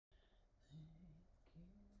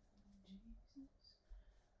Jesus.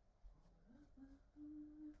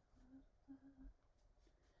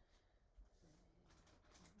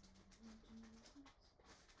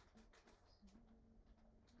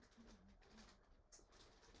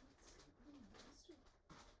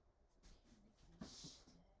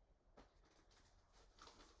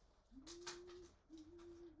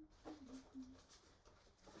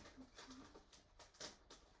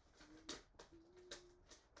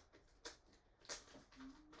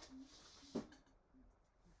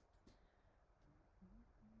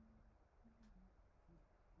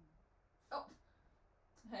 Oh,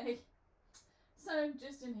 hey. So,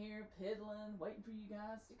 just in here piddling, waiting for you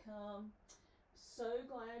guys to come. So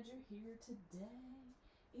glad you're here today.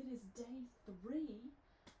 It is day 3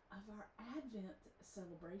 of our Advent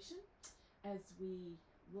celebration as we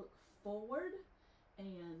look forward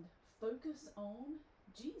and focus on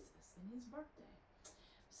Jesus and his birthday.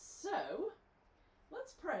 So,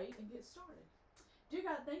 let's pray and get started. Dear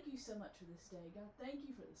God, thank you so much for this day. God, thank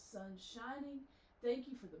you for the sun shining. Thank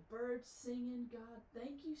you for the birds singing. God,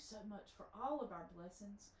 thank you so much for all of our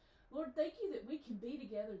blessings. Lord, thank you that we can be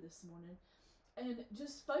together this morning and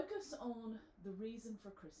just focus on the reason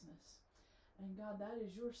for Christmas. And God, that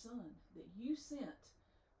is your son that you sent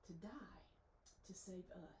to die to save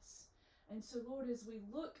us. And so, Lord, as we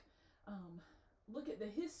look at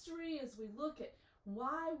the history, as we look at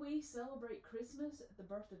why we celebrate Christmas at the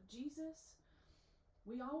birth of Jesus,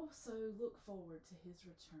 we also look forward to his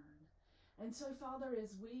return. And so, Father,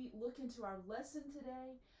 as we look into our lesson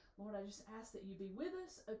today, Lord, I just ask that you be with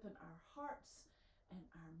us, open our hearts and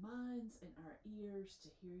our minds and our ears to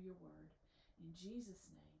hear your word. In Jesus'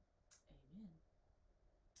 name, amen.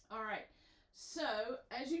 All right, so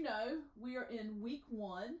as you know, we are in week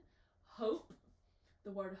 1, hope.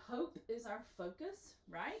 The word hope is our focus,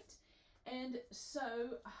 right? And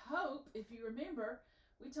so hope, if you remember,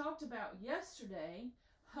 we talked about yesterday,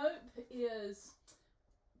 hope is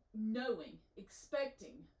knowing,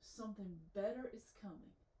 expecting something better is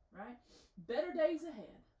coming, right? Better days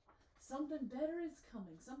ahead. Something better is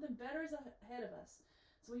coming. Something better is ahead of us.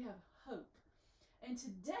 So we have hope. And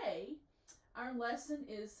today, our lesson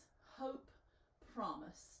is hope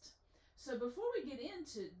promised. So before we get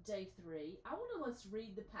into day 3, I want to let's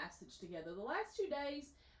read the passage together. The last 2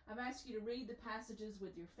 days, I've asked you to read the passages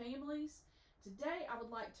with your families. Today, I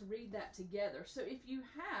would like to read that together. So if you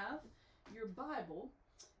have your Bible,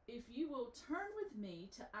 if you will turn with me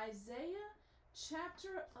to Isaiah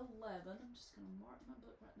chapter 11. I'm just going to mark my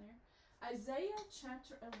book right there. Isaiah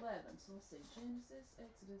chapter 11. So let's see. Genesis,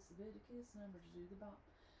 Exodus, Leviticus, Numbers,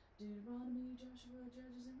 Deuteronomy, Joshua,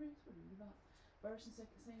 Judges, and Ruth. We'll do the Bible. 1st and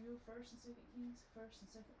 2nd Samuel, 1st and 2nd Kings, 1st and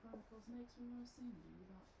 2nd Chronicles. Next we want to sing. Do the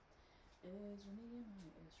Bible. Ezra,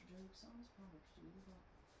 Nehemiah, Esther, Job, Psalms, Proverbs. Do the Bible.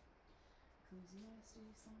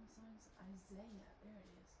 Ecclesiastes, Song of Songs, Isaiah. There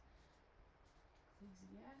it is.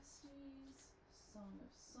 Ecclesiastes, Song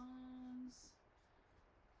of Songs.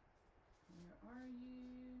 Where are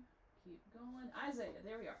you? Keep going. Isaiah,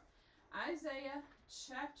 there we are. Isaiah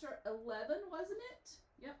chapter 11, wasn't it?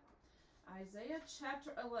 Yep. Isaiah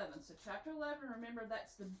chapter 11. So chapter 11, remember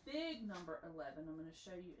that's the big number 11. I'm going to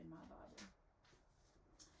show you in my Bible.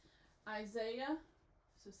 Isaiah,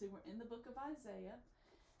 so see we're in the book of Isaiah.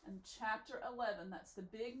 And chapter 11, that's the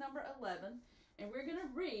big number 11. And we're going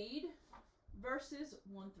to read verses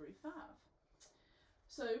 1 through 5.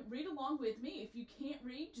 So read along with me. If you can't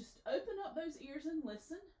read, just open up those ears and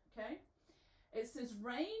listen, okay? It says,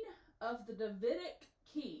 reign of the Davidic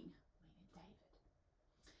king, meaning David.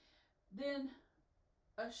 Then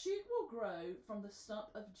a shoot will grow from the stump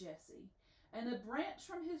of Jesse, and a branch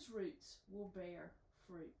from his roots will bear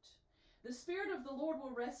fruit. The Spirit of the Lord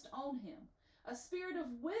will rest on him, a spirit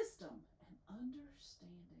of wisdom and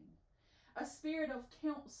understanding, a spirit of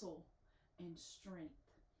counsel and strength,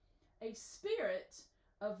 a spirit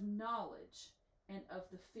of knowledge and of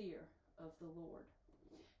the fear of the Lord.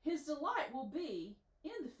 His delight will be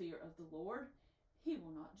in the fear of the Lord. He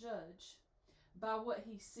will not judge by what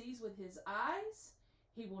he sees with his eyes.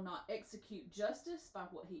 He will not execute justice by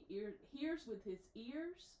what he hears with his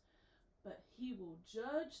ears, but he will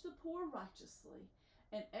judge the poor righteously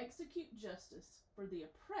and execute justice for the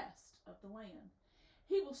oppressed of the land.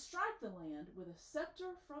 He will strike the land with a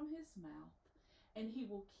scepter from his mouth, and he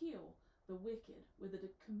will kill the wicked with a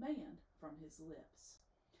command from his lips.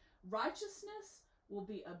 Righteousness will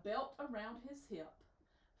be a belt around his hip.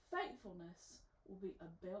 Faithfulness will be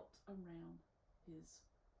a belt around his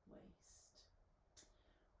waist.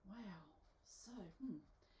 Wow. So,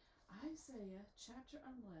 Isaiah chapter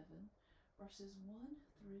 11, verses 1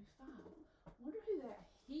 through 5. I wonder who that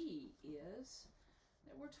he is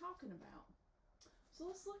that we're talking about. So So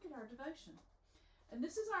let's look at our devotion. And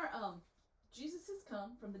this is our Jesus Has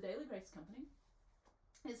Come from the Daily Grace Company.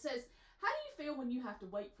 It says, how do you feel when you have to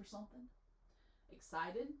wait for something?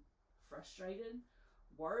 Excited? Frustrated?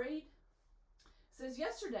 Worried? It says,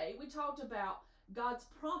 yesterday we talked about God's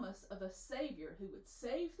promise of a Savior who would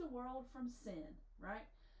save the world from sin, right?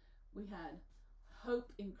 We had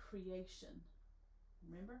hope in creation.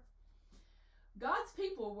 Remember? God's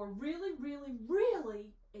people were really, really,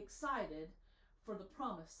 really excited for the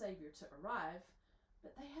promised Savior to arrive,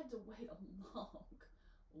 but they had to wait a long,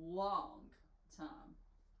 long time.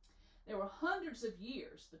 There were hundreds of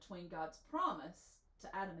years between God's promise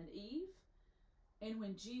to Adam and Eve and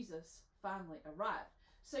when Jesus finally arrived.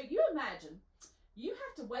 So you imagine, you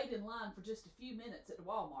have to wait in line for just a few minutes at the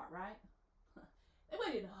Walmart, right? They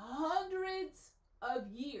waited hundreds of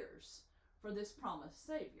years for this promised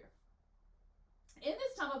Savior. In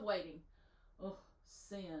this time of waiting,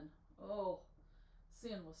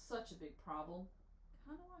 sin was such a big problem,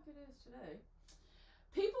 kind of like it is today.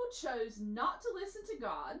 People chose not to listen to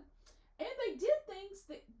God, and they did things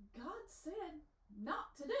that God said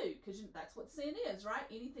not to do, because that's what sin is, right?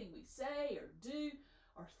 Anything we say or do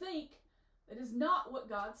or think that is not what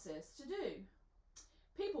God says to do.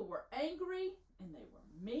 People were angry, and they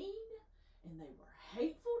were mean, and they were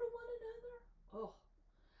hateful to one another.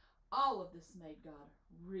 All of this made God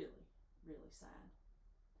really, really sad.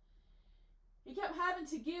 He kept having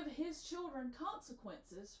to give his children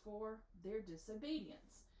consequences for their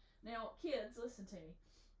disobedience. Now, kids, listen to me.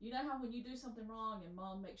 You know how when you do something wrong and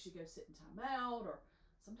mom makes you go sit in time out, or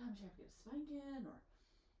sometimes you have to get a spanking, or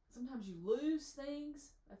sometimes you lose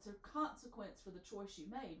things? That's a consequence for the choice you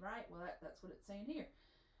made, right? Well, that's what it's saying here.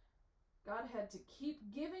 God had to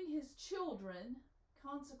keep giving his children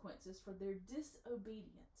consequences for their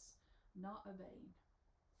disobedience, not obeying.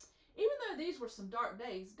 Even though these were some dark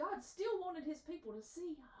days, God still wanted his people to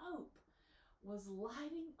see hope was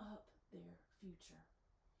lighting up their future.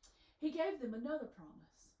 He gave them another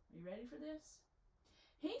promise. Are you ready for this?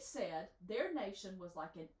 He said their nation was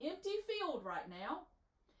like an empty field right now,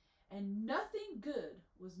 and nothing good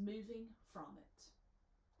was moving from it.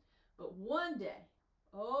 But one day,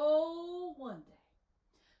 one day,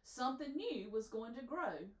 something new was going to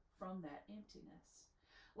grow from that emptiness.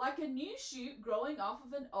 Like a new shoot growing off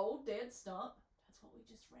of an old dead stump. That's what we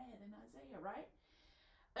just read in Isaiah, right?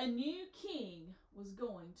 A new king was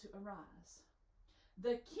going to arise.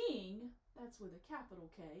 The king, that's with a capital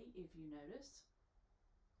K, if you notice,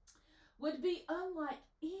 would be unlike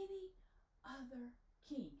any other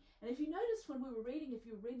king. And if you noticed when we were reading, if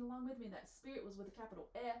you were reading along with me, that spirit was with a capital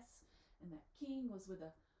S, and that king was with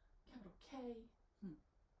a capital K.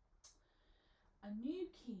 A new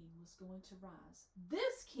king was going to rise.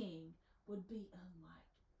 This king would be unlike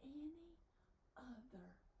any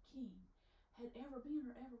other king had ever been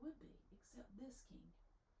or ever would be, except this king.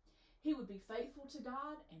 He would be faithful to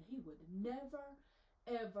God, and he would never,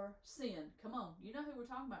 ever sin. Come on, you know who we're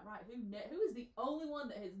talking about, right? Who is the only one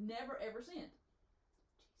that has never, ever sinned?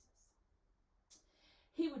 Jesus.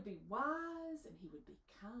 He would be wise, and he would be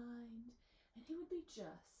kind, and he would be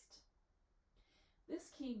just. This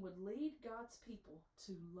king would lead God's people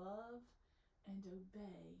to love and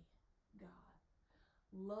obey God.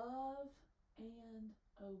 Love and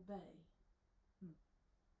obey.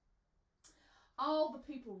 All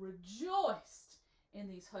the people rejoiced in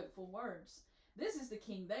these hopeful words. This is the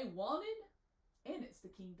king they wanted, and it's the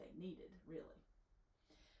king they needed, really.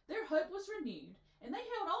 Their hope was renewed, and they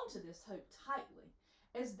held on to this hope tightly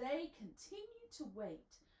as they continued to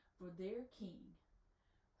wait for their king,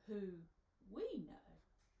 who we know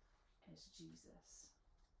as Jesus.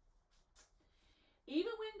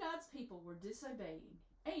 Even when God's people were disobeying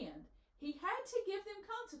and he had to give them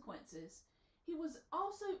consequences, he was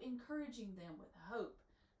also encouraging them with hope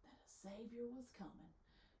that a Savior was coming.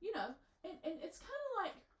 You know, and it's kind of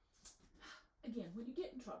like, again, when you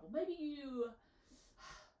get in trouble, maybe you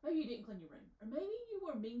didn't clean your room, or maybe you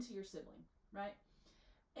were mean to your sibling, right?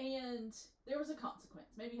 And there was a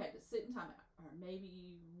consequence. Maybe you had to sit in timeout, or maybe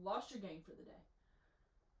you lost your game for the day.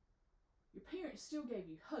 Your parents still gave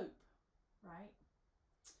you hope, right?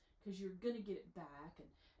 Because you're going to get it back.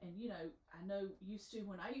 And you know, I know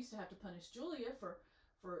when I used to have to punish Julia for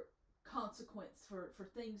consequence for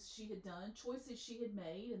things she had done, choices she had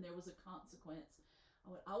made, and there was a consequence, I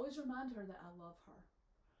would always remind her that I love her.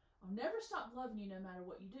 I'll never stop loving you no matter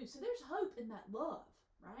what you do. So there's hope in that love,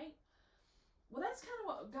 right? Well, that's kind of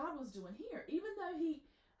what God was doing here. Even though he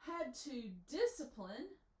had to discipline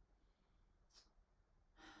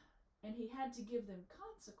and he had to give them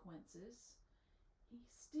consequences, he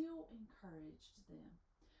still encouraged them.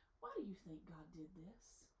 Why do you think God did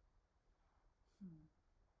this?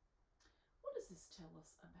 this tell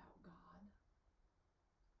us about God?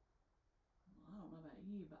 Well, I don't know about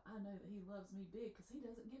you, but I know that He loves me big because He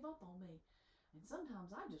doesn't give up on me. And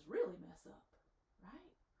sometimes I just really mess up,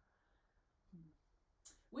 right?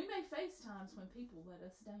 We may face times when people let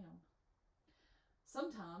us down.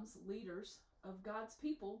 Sometimes leaders of God's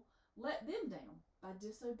people let them down by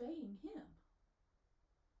disobeying Him.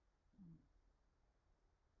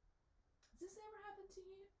 Has this ever happened to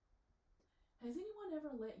you? Has anyone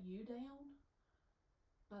ever let you down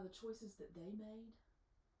by the choices that they made?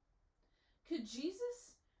 Could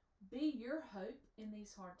Jesus be your hope in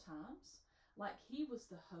these hard times, like He was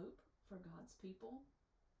the hope for God's people?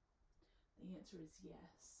 The answer is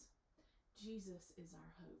yes. Jesus is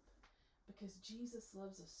our hope, because Jesus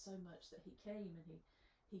loves us so much that He came and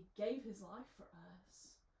He gave His life for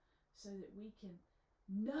us so that we can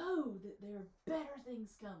know that there are better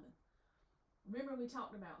things coming. Remember, we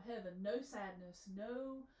talked about heaven: no sadness,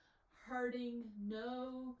 no hurting,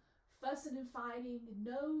 no fussing and fighting,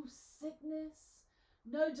 no sickness,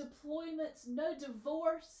 no deployments, no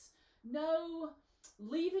divorce, no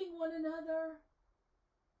leaving one another,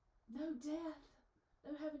 no death,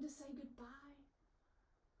 no having to say goodbye.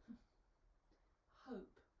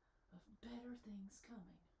 Hope of better things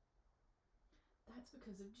coming. That's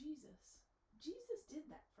because of Jesus. Jesus did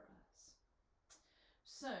that for us.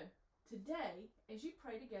 So, today, as you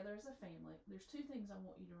pray together as a family, there's two things I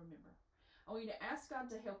want you to remember. I want you to ask God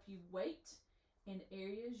to help you wait in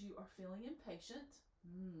areas you are feeling impatient.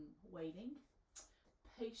 Waiting.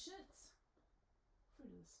 Patience.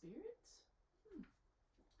 Fruit of the Spirit.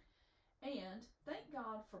 And thank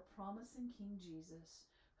God for promising King Jesus,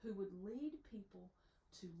 who would lead people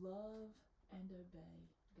to love and obey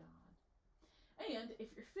God. And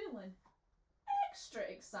if you're feeling extra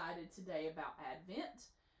excited today about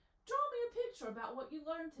Advent, draw me a picture about what you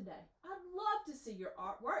learned today. I'd love to see your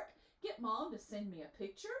artwork. Get Mom to send me a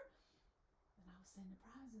picture, and I'll send a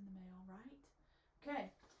prize in the mail, right?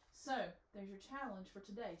 Okay, so there's your challenge for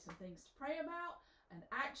today. Some things to pray about, an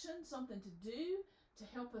action, something to do to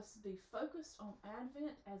help us be focused on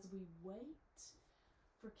Advent as we wait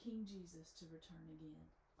for King Jesus to return again.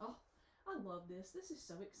 Oh, I love this. This is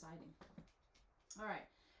so exciting. All right,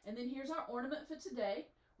 and then here's our ornament for today.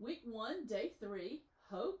 Week 1, day 3,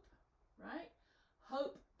 hope, right?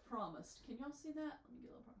 Hope promised. Can y'all see that? Let me get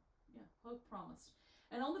a little problem. Yeah, hope promised.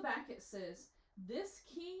 And on the back it says, this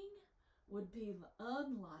king would be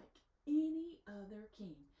unlike any other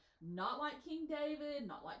king. Not like King David,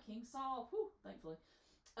 not like King Saul, thankfully.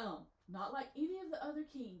 Not like any of the other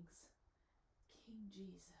kings. King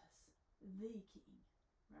Jesus, the king,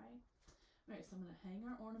 right? All right, so I'm going to hang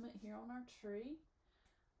our ornament here on our tree.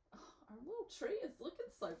 Oh, our little tree is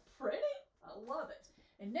looking so pretty. I love it.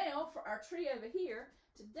 And now for our tree over here,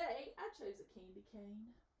 today I chose a candy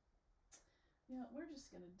cane. Yeah, we're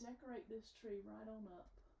just going to decorate this tree right on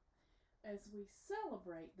up as we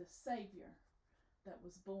celebrate the Savior that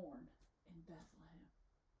was born in Bethlehem,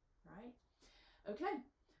 right? Okay,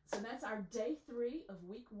 so that's our day 3 of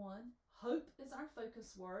week 1. Hope is our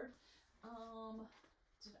focus word.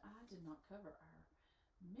 I did not cover our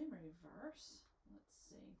memory verse. Let's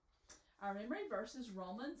see. Our memory verse is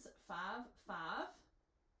Romans 5:5.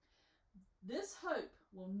 This hope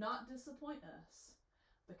will not disappoint us,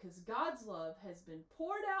 because God's love has been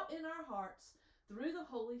poured out in our hearts through the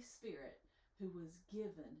Holy Spirit who was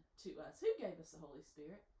given to us. Who gave us the Holy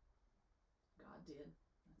Spirit? God did.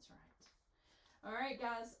 That's right. All right,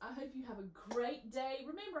 guys, I hope you have a great day.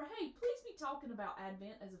 Remember, hey, please be talking about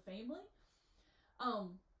Advent as a family.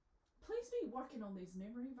 Please be working on these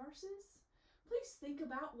memory verses. Please think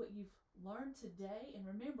about what you've learned today, and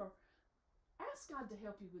remember, ask God to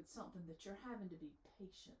help you with something that you're having to be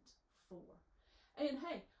patient for. And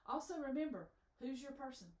hey, also remember, who's your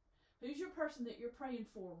person? Who's your person that you're praying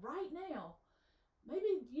for right now?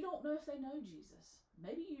 Maybe you don't know if they know Jesus.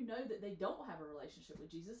 Maybe you know that they don't have a relationship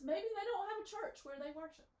with Jesus. Maybe they don't have a church where they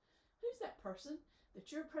worship. Who's that person that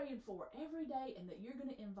you're praying for every day and that you're going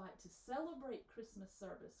to invite to celebrate Christmas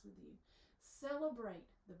service with you? Celebrate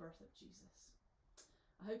the birth of Jesus.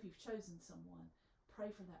 I hope you've chosen someone.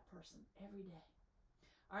 Pray for that person every day.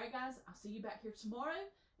 All right, guys, I'll see you back here tomorrow.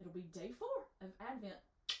 It'll be day 4 of Advent.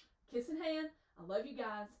 Kiss in hand. I love you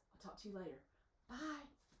guys. I'll talk to you later. Bye.